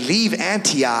when they leave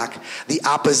Antioch, the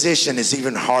opposition is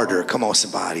even harder. Come on,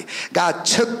 somebody. God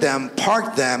took them,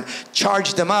 parked them,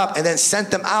 charged them up, and then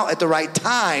sent them out at the right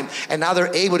time. And now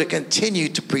they're able to continue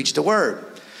to preach the word.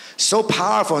 So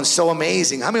powerful and so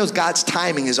amazing. How many knows God's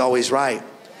timing is always right?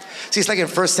 See, it's like in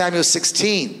 1 Samuel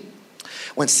 16.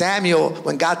 When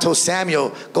God told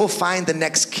Samuel, go find the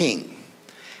next king.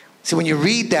 See, when you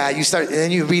read that, and then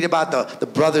you read about the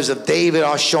brothers of David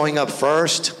all showing up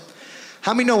first.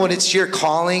 How many know when it's your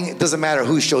calling, it doesn't matter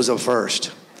who shows up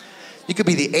first? You could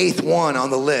be the 8th one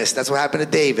on the list. That's what happened to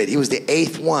David. He was the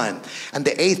 8th one. And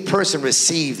the 8th person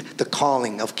received the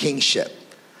calling of kingship.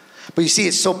 But you see,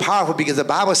 it's so powerful because the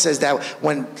Bible says that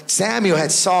when Samuel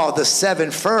had saw the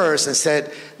 7 first and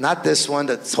said, not this one,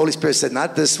 the Holy Spirit said,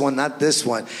 not this one, not this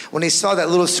one. When they saw that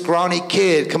little scrawny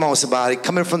kid, come on somebody,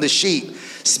 coming from the sheep,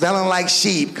 smelling like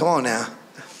sheep, come on now.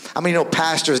 How many know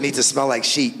pastors need to smell like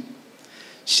sheep?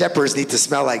 Shepherds need to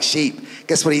smell like sheep.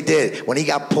 Guess what he did? When he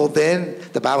got pulled in,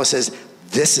 the Bible says,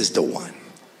 this is the one.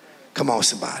 Come on,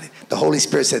 somebody. The Holy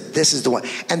Spirit said, this is the one.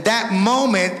 And that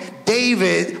moment,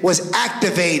 David was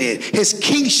activated. His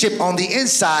kingship on the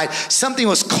inside, something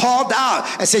was called out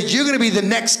and said, you're going to be the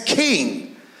next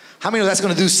king. How many know that's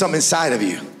going to do something inside of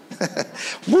you?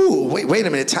 Woo, wait a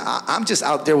minute. I'm just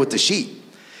out there with the sheep.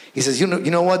 He says, you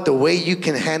know what? The way you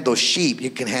can handle sheep, you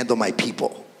can handle my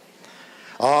people.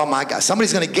 Oh, my God.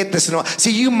 Somebody's going to get this.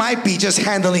 See, you might be just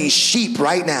handling sheep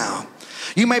right now.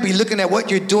 You might be looking at what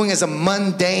you're doing as a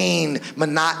mundane,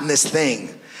 monotonous thing.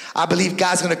 I believe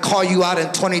God's going to call you out in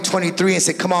 2023 and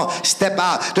say, come on, step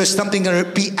out. There's something going to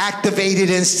be activated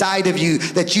inside of you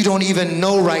that you don't even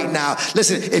know right now.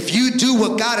 Listen, if you do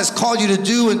what God has called you to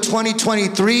do in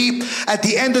 2023, at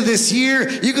the end of this year,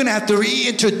 you're going to have to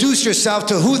reintroduce yourself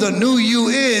to who the new you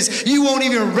is. You won't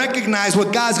even recognize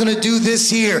what God's going to do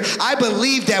this year. I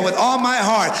believe that with all my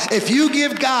heart. If you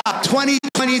give God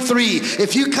 2023,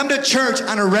 if you come to church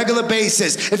on a regular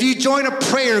basis, if you join a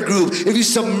prayer group, if you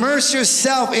submerge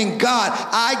yourself in God,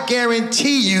 I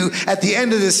guarantee you at the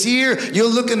end of this year, you'll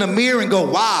look in the mirror and go,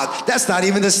 wow, that's not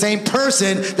even the same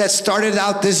person that started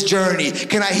out this journey.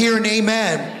 Can I hear an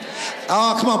amen?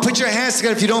 Oh, come on, put your hands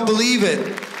together if you don't believe it.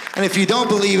 And if you don't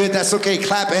believe it, that's okay.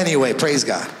 Clap anyway. Praise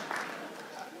God.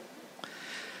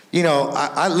 You know,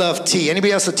 I love tea.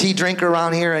 Anybody else a tea drinker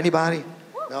around here? Anybody?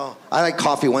 No. I like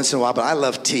coffee once in a while, but I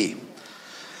love tea.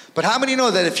 But how many know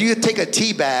that if you take a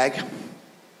tea bag,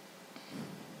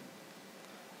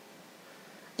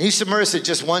 you submerge it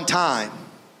just one time,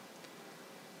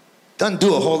 doesn't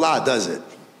do a whole lot, does it?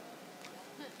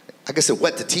 I guess it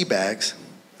wet the tea bags,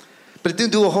 but it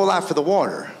didn't do a whole lot for the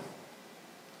water.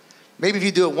 Maybe if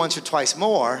you do it once or twice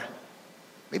more,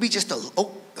 maybe just a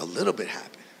little bit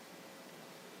happened.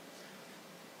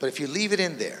 But if you leave it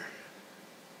in there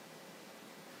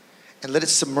and let it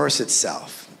submerge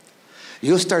itself,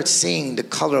 you'll start seeing the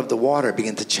color of the water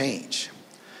begin to change.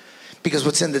 Because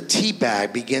what's in the tea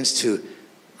bag begins to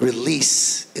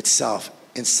release itself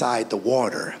inside the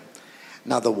water.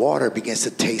 Now the water begins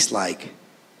to taste like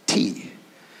tea.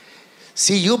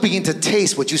 See, you'll begin to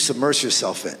taste what you submerge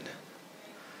yourself in.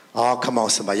 Oh, come on,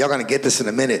 somebody. Y'all going to get this in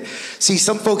a minute. See,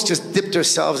 some folks just dip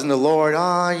themselves in the Lord.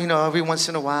 Oh, you know, every once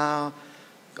in a while.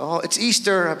 Oh, it's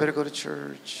Easter. I better go to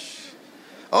church.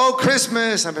 Oh,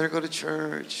 Christmas. I better go to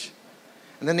church.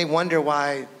 And then they wonder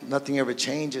why nothing ever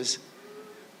changes.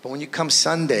 But when you come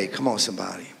Sunday, come on,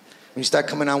 somebody. When you start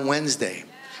coming on Wednesday,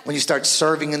 when you start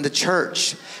serving in the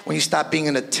church, when you stop being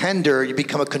an attender, you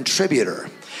become a contributor.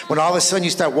 When all of a sudden you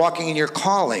start walking in your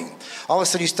calling, all of a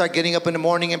sudden you start getting up in the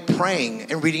morning and praying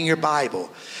and reading your Bible.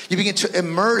 You begin to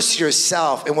immerse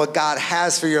yourself in what God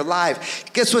has for your life.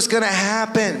 Guess what's going to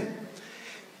happen?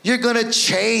 You're going to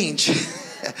change.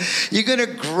 You're going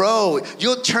to grow.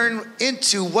 You'll turn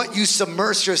into what you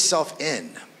submerge yourself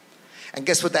in. And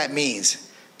guess what that means?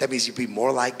 That means you'll be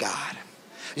more like God.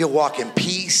 You'll walk in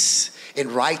peace,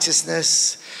 in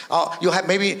righteousness. You'll have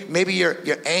maybe your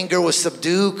anger will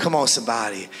subdue. Come on,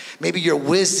 somebody. Maybe your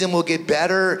wisdom will get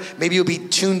better. Maybe you'll be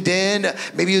tuned in.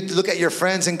 Maybe you look at your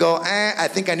friends and go, I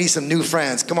think I need some new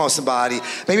friends. Come on, somebody.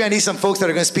 Maybe I need some folks that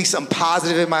are going to speak something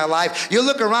positive in my life. You'll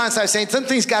look around and start saying,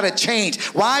 something's got to change.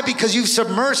 Why? Because you've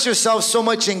submerged yourself so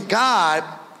much in God,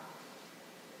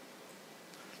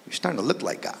 you're starting to look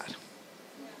like God.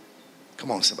 Come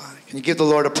on, somebody. Can you give the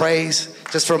Lord a praise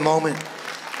just for a moment?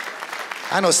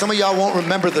 I know some of y'all won't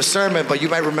remember the sermon, but you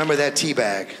might remember that tea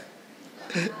bag.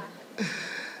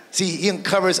 See, he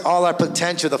uncovers all our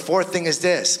potential. The fourth thing is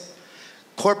this.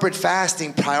 Corporate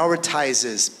fasting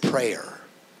prioritizes prayer.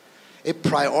 It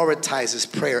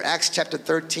prioritizes prayer. Acts chapter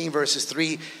 13, verses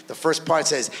 3, the first part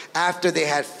says, after they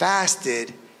had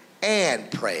fasted and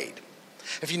prayed.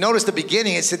 If you notice the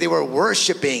beginning, it said they were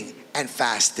worshiping and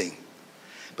fasting.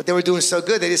 But they were doing so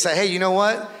good, they decided, hey, you know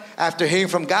what? After hearing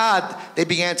from God, they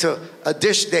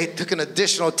took an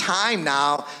additional time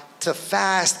now to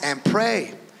fast and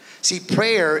pray. See,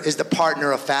 prayer is the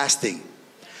partner of fasting.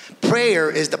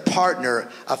 Prayer is the partner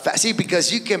of fasting. See,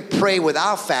 because you can pray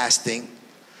without fasting,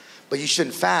 but you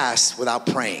shouldn't fast without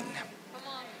praying.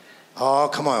 Oh,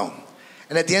 come on.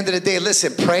 And at the end of the day,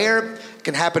 listen, prayer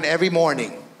can happen every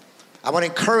morning. I want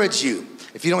to encourage you,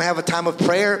 if you don't have a time of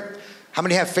prayer, how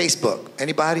many have Facebook?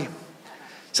 Anybody?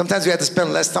 Sometimes we have to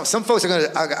spend less time. Some folks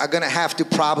are gonna have to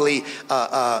probably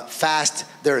fast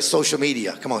their social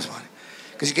media. Come on, somebody.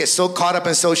 Because you get so caught up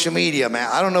in social media, man.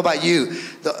 I don't know about you.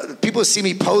 People see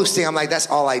me posting, I'm like, that's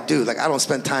all I do. Like, I don't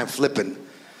spend time flipping.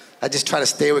 I just try to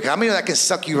stay away. How many of that can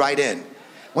suck you right in?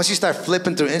 Once you start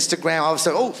flipping through Instagram, all of a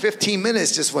sudden, 15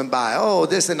 minutes just went by.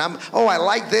 This and I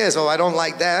like this. I don't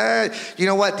like that. You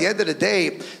know what? At the end of the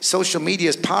day, social media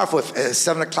is powerful. If at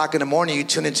 7 o'clock in the morning, you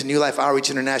tune into New Life Outreach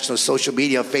International social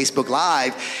media, Facebook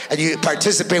Live, and you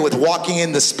participate with Walking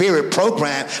in the Spirit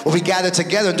program, where we gather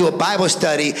together and do a Bible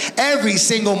study every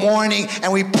single morning,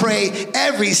 and we pray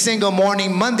every single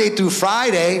morning, Monday through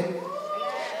Friday,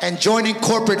 and joining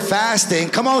corporate fasting.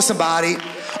 Come on, somebody.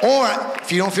 Or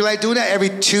if you don't feel like doing that, every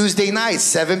Tuesday night,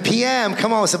 7 p.m.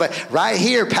 Come on, somebody. Right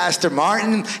here, Pastor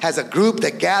Martin has a group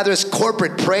that gathers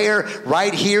corporate prayer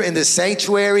right here in the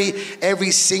sanctuary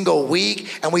every single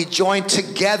week. And we join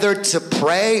together to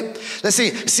pray. Let's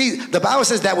see. See, the Bible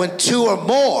says that when two or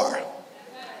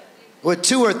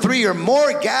three or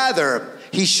more gather,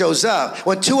 he shows up.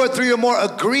 When 2 or 3 or more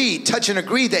agree, touch and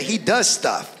agree, that he does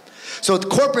stuff. So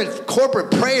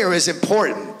corporate prayer is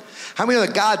important. How many know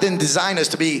that God didn't design us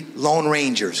to be lone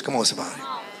rangers? Come on, somebody.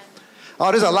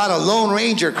 Oh, there's a lot of lone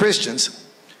ranger Christians.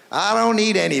 I don't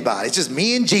need anybody. It's just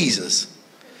me and Jesus.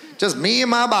 Just me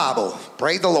and my Bible.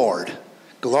 Praise the Lord.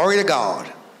 Glory to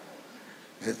God.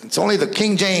 It's only the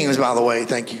King James, by the way.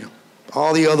 Thank you.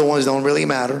 All the other ones don't really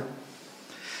matter.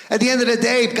 At the end of the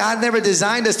day, God never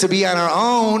designed us to be on our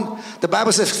own. The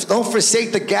Bible says, don't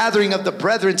forsake the gathering of the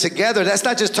brethren together. That's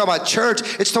not just talking about church.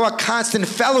 It's talking about constant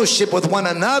fellowship with one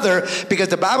another, because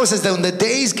the Bible says that when the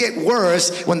days get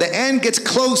worse, when the end gets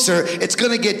closer, it's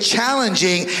going to get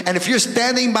challenging. And if you're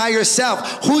standing by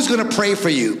yourself, who's going to pray for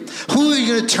you? Who are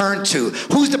you going to turn to?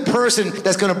 Who's the person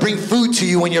that's going to bring food to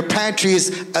you when your pantry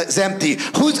is empty?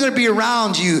 Who's going to be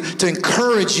around you to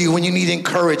encourage you when you need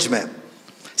encouragement?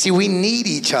 See, we need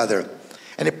each other,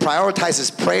 and it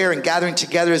prioritizes prayer, and gathering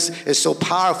together is so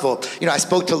powerful. You know, I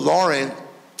spoke to Lauren,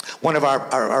 one of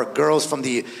our girls from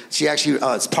she actually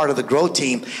is part of the Grow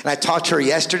team, and I talked to her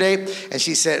yesterday, and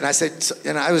she said,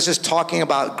 and I was just talking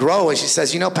about Grow, and she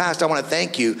says, you know, Pastor, I want to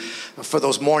thank you for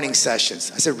those morning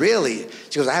sessions. I said, really?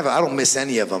 She goes, I don't miss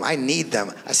any of them. I need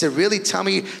them. I said, really? Tell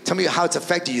me how it's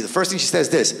affected you. The first thing she says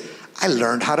is this: I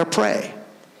learned how to pray.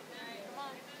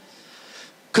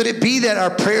 Could it be that our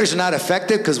prayers are not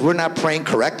effective because we're not praying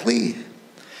correctly?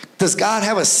 Does God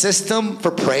have a system for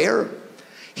prayer?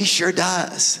 He sure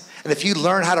does. And if you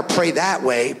learn how to pray that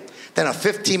way, then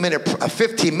 15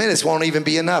 minutes won't even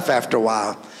be enough after a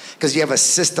while, because you have a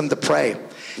system to pray.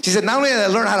 She said, not only did I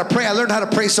learn how to pray, I learned how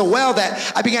to pray so well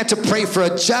that I began to pray for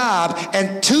a job,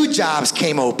 and 2 jobs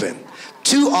came open,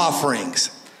 2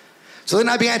 offerings. So then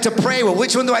I began to pray, well,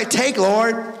 which one do I take,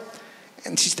 Lord?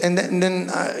 And then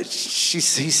he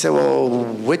said, well,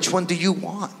 which one do you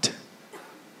want?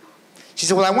 She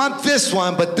said, well, I want this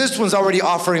one, but this one's already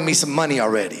offering me some money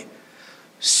already.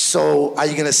 So are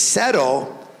you going to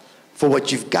settle for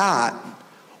what you've got,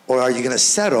 or are you going to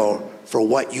settle for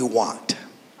what you want?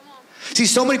 See,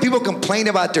 so many people complain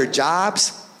about their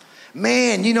jobs.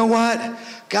 Man, you know what?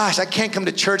 Gosh, I can't come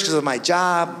to church because of my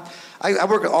job. I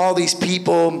work with all these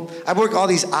people. I work all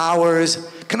these hours.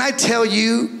 Can I tell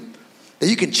you that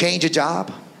you can change a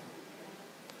job?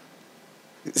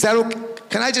 Is that okay?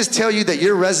 Can I just tell you that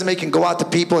your resume can go out to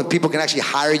people and people can actually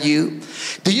hire you?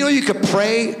 Do you know you could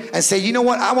pray and say, you know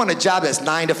what? I want a job that's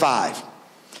 9 to 5,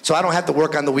 so I don't have to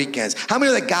work on the weekends. How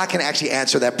many know that God can actually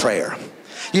answer that prayer?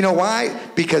 You know why?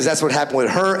 Because that's what happened with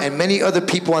her and many other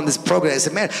people on this program. I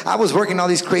said, man, I was working all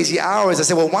these crazy hours. I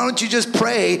said, well, why don't you just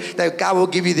pray that God will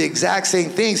give you the exact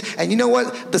same things? And you know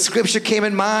what? The scripture came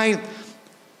in mind.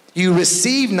 You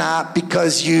receive not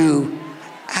because you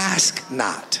ask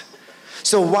not.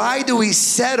 So why do we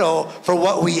settle for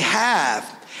what we have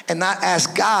and not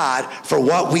ask God for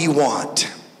what we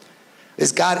want?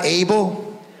 Is God able?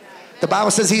 The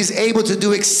Bible says he's able to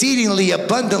do exceedingly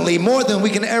abundantly more than we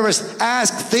can ever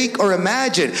ask, think, or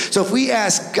imagine. So if we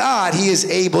ask God, he is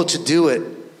able to do it.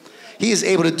 He is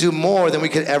able to do more than we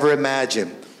could ever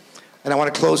imagine. And I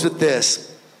want to close with this.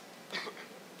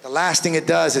 The last thing it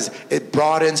does is it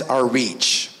broadens our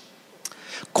reach.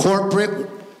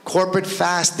 Corporate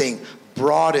fasting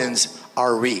broadens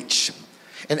our reach.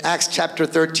 In Acts chapter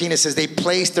 13, it says they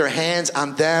placed their hands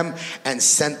on them and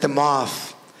sent them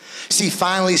off. See,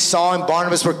 finally Saul and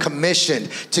Barnabas were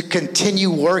commissioned to continue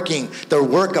working the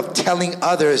work of telling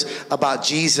others about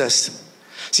Jesus.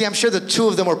 See, I'm sure the two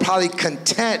of them were probably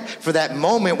content for that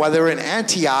moment while they were in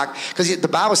Antioch, because the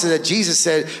Bible says that Jesus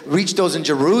said, reach those in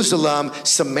Jerusalem,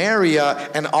 Samaria,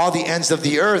 and all the ends of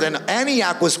the earth. And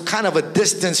Antioch was kind of a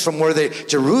distance from where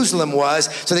Jerusalem was,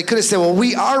 so they could have said, well,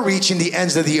 we are reaching the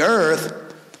ends of the earth.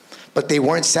 But they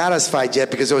weren't satisfied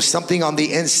yet, because there was something on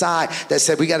the inside that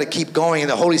said, we got to keep going. And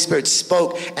the Holy Spirit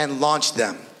spoke and launched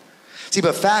them. See,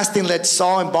 but fasting led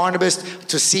Saul and Barnabas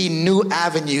to see new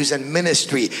avenues and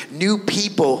ministry, new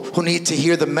people who need to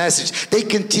hear the message. They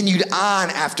continued on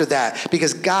after that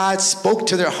because God spoke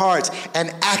to their hearts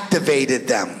and activated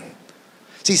them.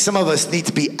 See, some of us need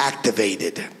to be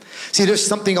activated. See, there's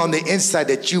something on the inside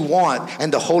that you want,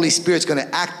 and the Holy Spirit's going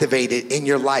to activate it in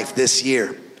your life this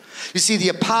year. You see, the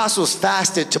apostles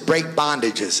fasted to break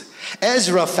bondages.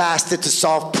 Ezra fasted to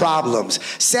solve problems.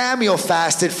 Samuel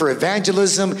fasted for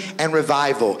evangelism and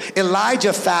revival.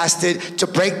 Elijah fasted to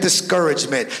break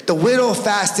discouragement. The widow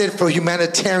fasted for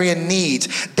humanitarian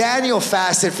needs. Daniel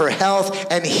fasted for health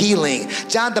and healing.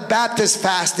 John the Baptist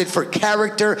fasted for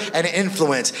character and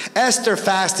influence. Esther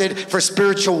fasted for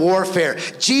spiritual warfare.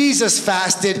 Jesus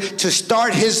fasted to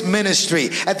start his ministry.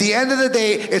 At the end of the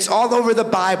day, it's all over the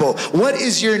Bible. What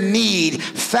is your need?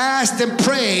 Fast and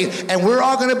pray, and we're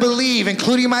all going to believe,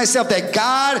 including myself, that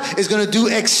God is going to do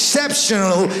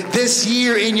exceptional this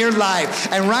year in your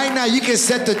life. And right now, you can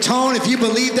set the tone. If you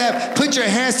believe that, put your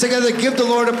hands together, give the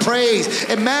Lord a praise.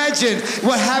 Imagine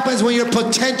what happens when your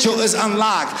potential is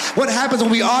unlocked. What happens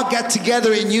when we all get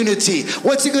together in unity?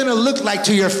 What's it going to look like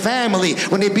to your family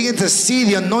when they begin to see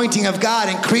the anointing of God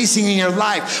increasing in your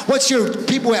life? What's your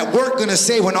people at work going to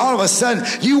say when all of a sudden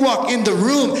you walk in the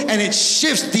room and it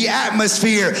shifts the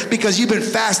atmosphere because you've been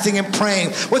fasting and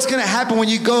praying? What's going to happen when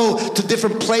you go to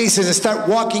different places and start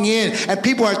walking in and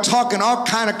people are talking all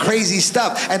kind of crazy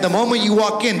stuff, and the moment you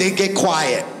walk in, they get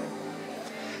quiet?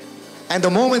 And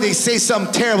the moment they say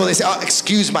something terrible, they say, oh,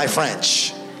 excuse my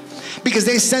French. Because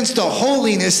they sense the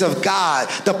holiness of God,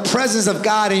 the presence of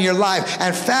God in your life,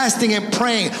 and fasting and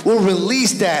praying will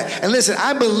release that. And listen,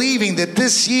 I'm believing that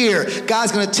this year,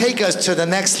 God's going to take us to the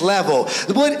next level.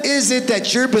 What is it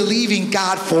that you're believing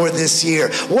God for this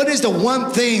year? What is the one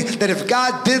thing that if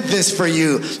God did this for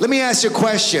you? Let me ask you a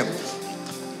question.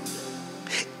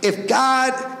 If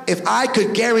I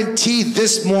could guarantee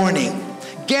this morning,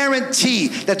 guarantee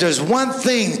that there's one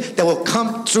thing that will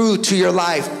come through to your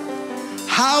life,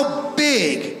 how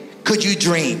big could you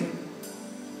dream?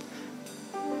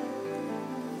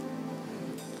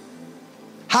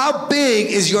 How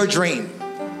big is your dream?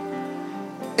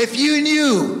 If you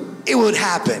knew it would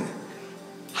happen,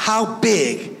 how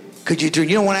big could you dream?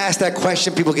 You don't want to ask that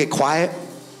question, people get quiet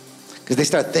because they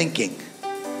start thinking.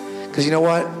 Because you know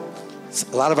what?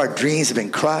 A lot of our dreams have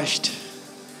been crushed.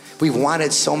 We've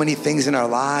wanted so many things in our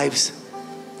lives.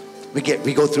 We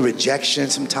go through rejection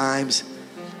sometimes.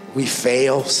 We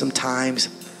fail sometimes,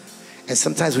 and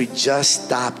sometimes we just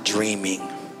stop dreaming.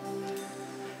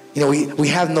 You know, we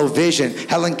have no vision.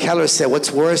 Helen Keller said,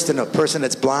 what's worse than a person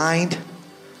that's blind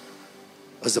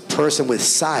is a person with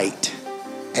sight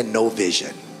and no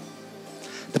vision.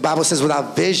 The Bible says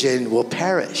without vision will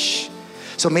perish.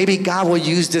 So maybe God will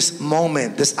use this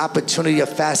moment, this opportunity of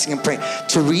fasting and praying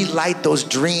to relight those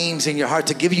dreams in your heart,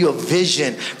 to give you a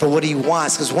vision for what he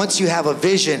wants. Because once you have a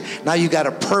vision, now you got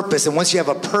a purpose. And once you have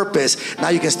a purpose, now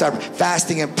you can start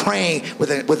fasting and praying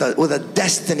with a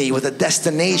destiny, with a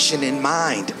destination in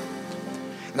mind.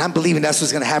 And I'm believing that's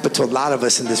what's going to happen to a lot of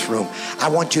us in this room. I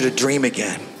want you to dream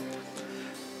again.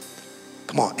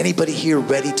 Come on, anybody here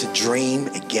ready to dream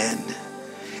again?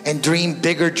 And dream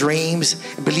bigger dreams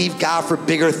and believe God for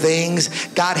bigger things.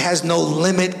 God has no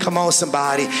limit. Come on,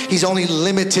 somebody. He's only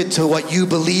limited to what you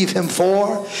believe him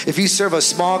for. If you serve a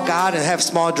small God and have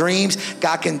small dreams,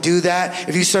 God can do that.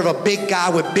 If you serve a big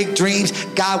God with big dreams,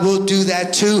 God will do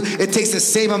that too. It takes the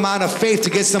same amount of faith to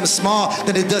get something small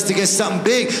than it does to get something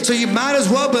big. So you might as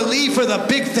well believe for the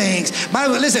big things. Might as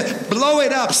well, listen, blow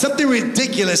it up. Something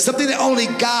ridiculous. Something that only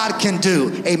God can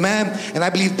do. Amen. And I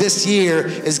believe this year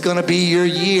is going to be your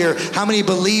year. How many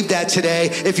believe that today?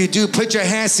 If you do, put your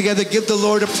hands together, give the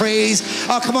Lord a praise.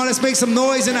 Oh, come on, let's make some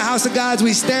noise in the house of God as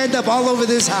we stand up all over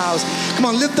this house. Come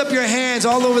on, lift up your hands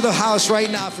all over the house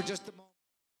right now for just a moment.